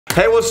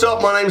Hey, what's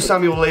up? My name's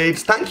Samuel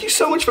Leeds. Thank you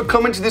so much for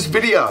coming to this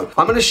video.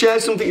 I'm going to share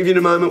something with you in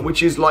a moment,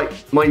 which is like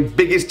my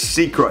biggest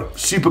secret,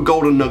 super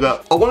golden nugget.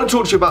 I want to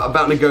talk to you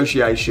about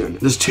negotiation.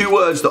 There's two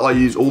words that I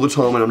use all the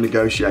time when I'm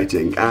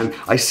negotiating, and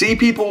I see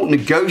people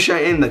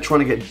negotiating, they're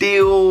trying to get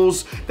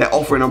deals, they're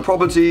offering on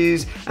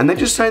properties, and they're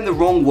just saying the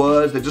wrong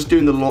words, they're just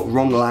doing the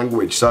wrong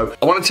language. So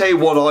I want to tell you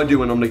what I do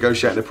when I'm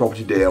negotiating a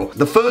property deal.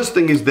 The first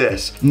thing is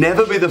this: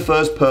 never be the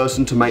first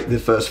person to make the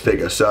first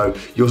figure. So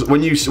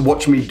when you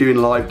watch me doing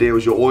live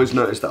deals, you'll always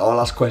notice that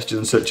I'll ask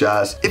questions such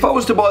as, if I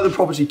was to buy the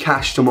property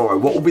cash tomorrow,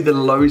 what would be the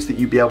lowest that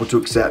you'd be able to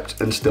accept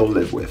and still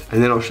live with?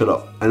 And then I'll shut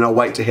up and I'll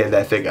wait to hear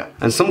their figure.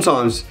 And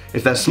sometimes,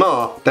 if they're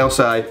smart, they'll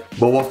say,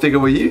 well, what figure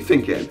were you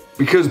thinking?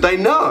 Because they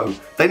know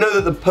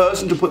that the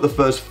person to put the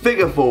first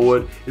figure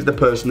forward is the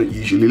person that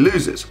usually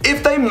loses.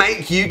 If they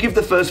make you give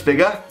the first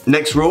figure,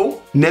 next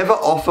rule, never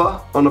offer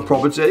on a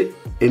property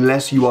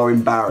unless you are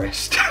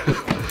embarrassed.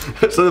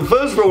 So the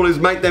first rule is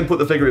make them put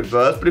the figure in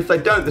first, but if they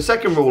don't, the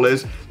second rule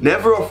is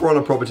never offer on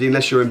a property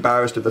unless you're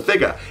embarrassed of the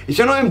figure. If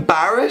you're not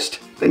embarrassed,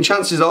 then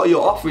chances are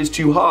your offer is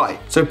too high.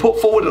 So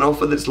put forward an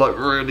offer that's like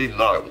really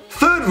low.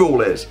 Third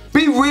rule is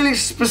be really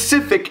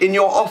specific in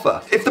your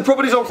offer. If the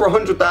property's on for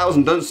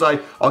 100,000, don't say,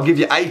 I'll give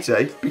you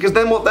 80, because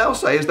then what they'll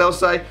say is they'll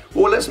say,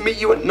 well, let's meet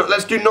you at,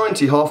 let's do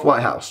 90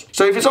 halfway house.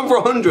 So if it's on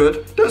for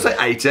 100, don't say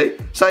 80,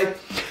 say,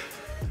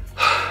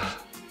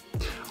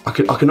 I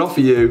can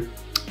offer you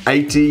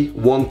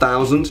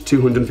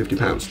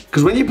 £81,250.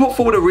 Because when you put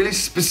forward a really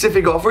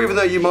specific offer, even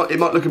though it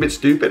might look a bit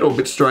stupid or a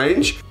bit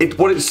strange,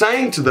 what it's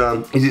saying to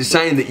them is it's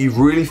saying that you've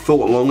really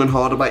thought long and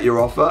hard about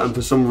your offer, and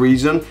for some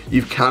reason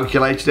you've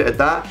calculated it at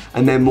that,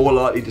 and they're more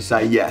likely to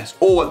say yes.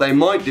 Or what they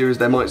might do is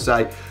they might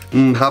say,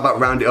 how about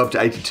round it up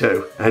to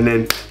 82? And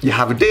then you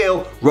have a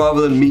deal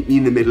rather than meet me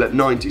in the middle at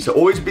 90. So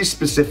always be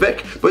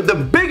specific. But the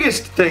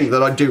biggest thing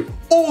that I do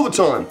all the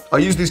time, I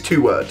use these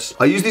two words.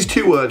 I use these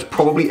two words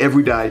probably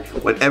every day,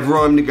 whenever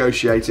I'm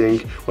negotiating,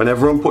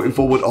 whenever I'm putting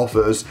forward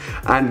offers.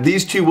 And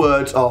these two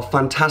words are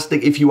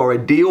fantastic if you are a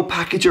deal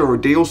packager or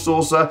a deal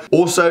sourcer.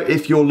 Also,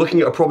 if you're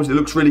looking at a property that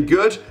looks really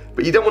good,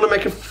 but you don't want to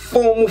make a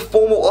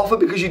formal offer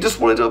because you just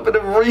want to do a bit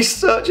of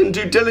research and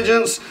due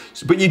diligence,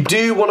 but you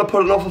do want to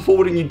put an offer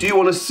forward and you do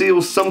want to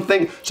seal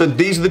something. So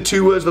these are the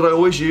two words that I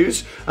always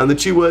use, and the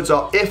two words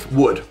are if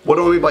would. What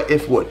do I mean by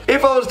if would?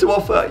 If I was to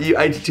offer you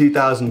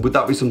 82,000, would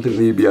that be something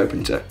that you'd be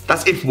open to?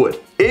 That's if would.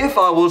 If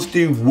I was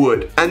to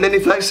would. And then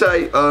if they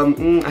say,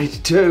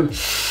 82,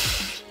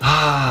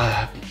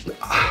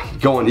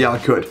 go on, yeah, I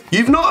could.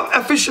 You've not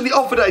officially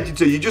offered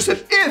 82, you just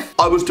said, if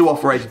I was to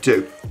offer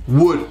 82,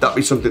 would that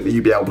be something that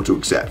you'd be able to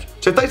accept?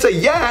 So if they say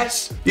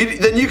yes,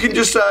 then you can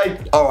just say,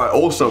 all right,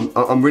 awesome,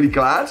 I'm really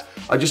glad.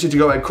 I just need to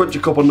go ahead and crunch a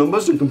couple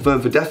numbers and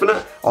confirm for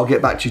definite. I'll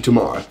get back to you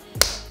tomorrow.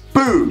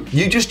 Boom,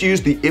 you just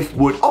used the if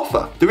would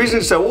offer. The reason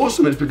it's so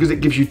awesome is because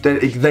it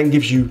then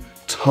gives you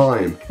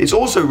time. It's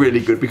also really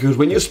good because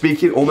when you're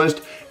speaking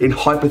almost in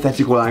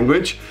hypothetical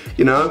language,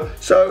 you know,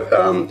 so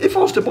if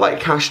I was to buy it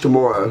cash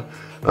tomorrow,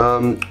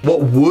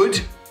 what would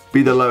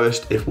be the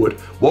lowest if would?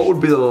 What would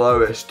be the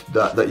lowest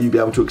that you'd be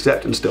able to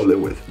accept and still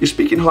live with? You're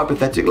speaking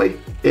hypothetically.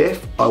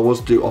 If I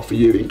was to offer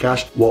you in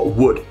cash, what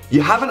would?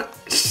 You haven't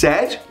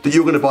said that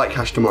you're gonna buy it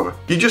cash tomorrow.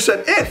 You just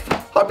said if,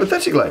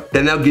 hypothetically.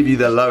 Then they'll give you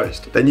their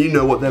lowest. Then you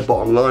know what their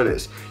bottom line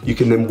is. You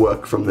can then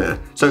work from there.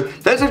 So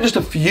those are just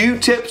a few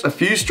tips, a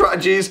few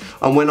strategies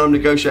on when I'm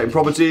negotiating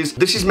properties.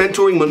 This is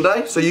Mentoring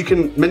Monday, so you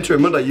can mentor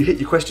in Monday. You hit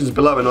your questions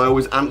below and I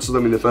always answer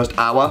them in the first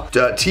hour.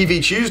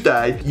 TV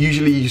Tuesday,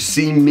 usually you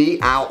see me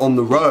out on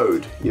the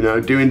road, you know,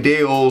 doing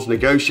deals,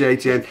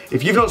 negotiating.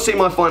 If you've not seen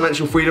my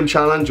Financial Freedom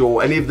Challenge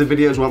or any of the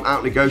videos where I'm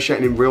out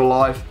negotiating in real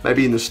life,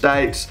 maybe in the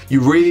States, you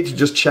really need to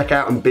just check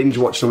out and binge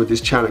watch some of this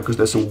channel because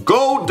there's some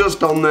gold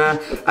dust on there.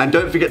 And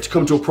don't forget to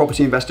come to a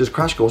Property Investors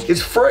Crash Course.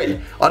 It's free.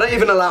 I don't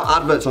even allow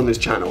adverts on this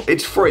channel.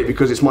 It's free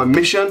because it's my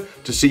mission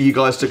to see you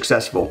guys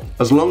successful.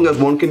 As long as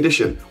one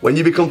condition, when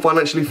you become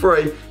financially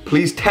free,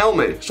 please tell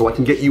me so I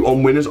can get you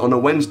on winners on a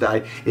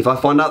Wednesday. If I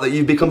find out that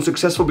you've become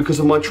successful because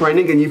of my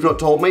training and you've not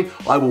told me,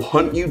 I will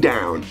hunt you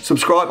down.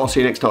 Subscribe, I'll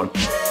see you next time.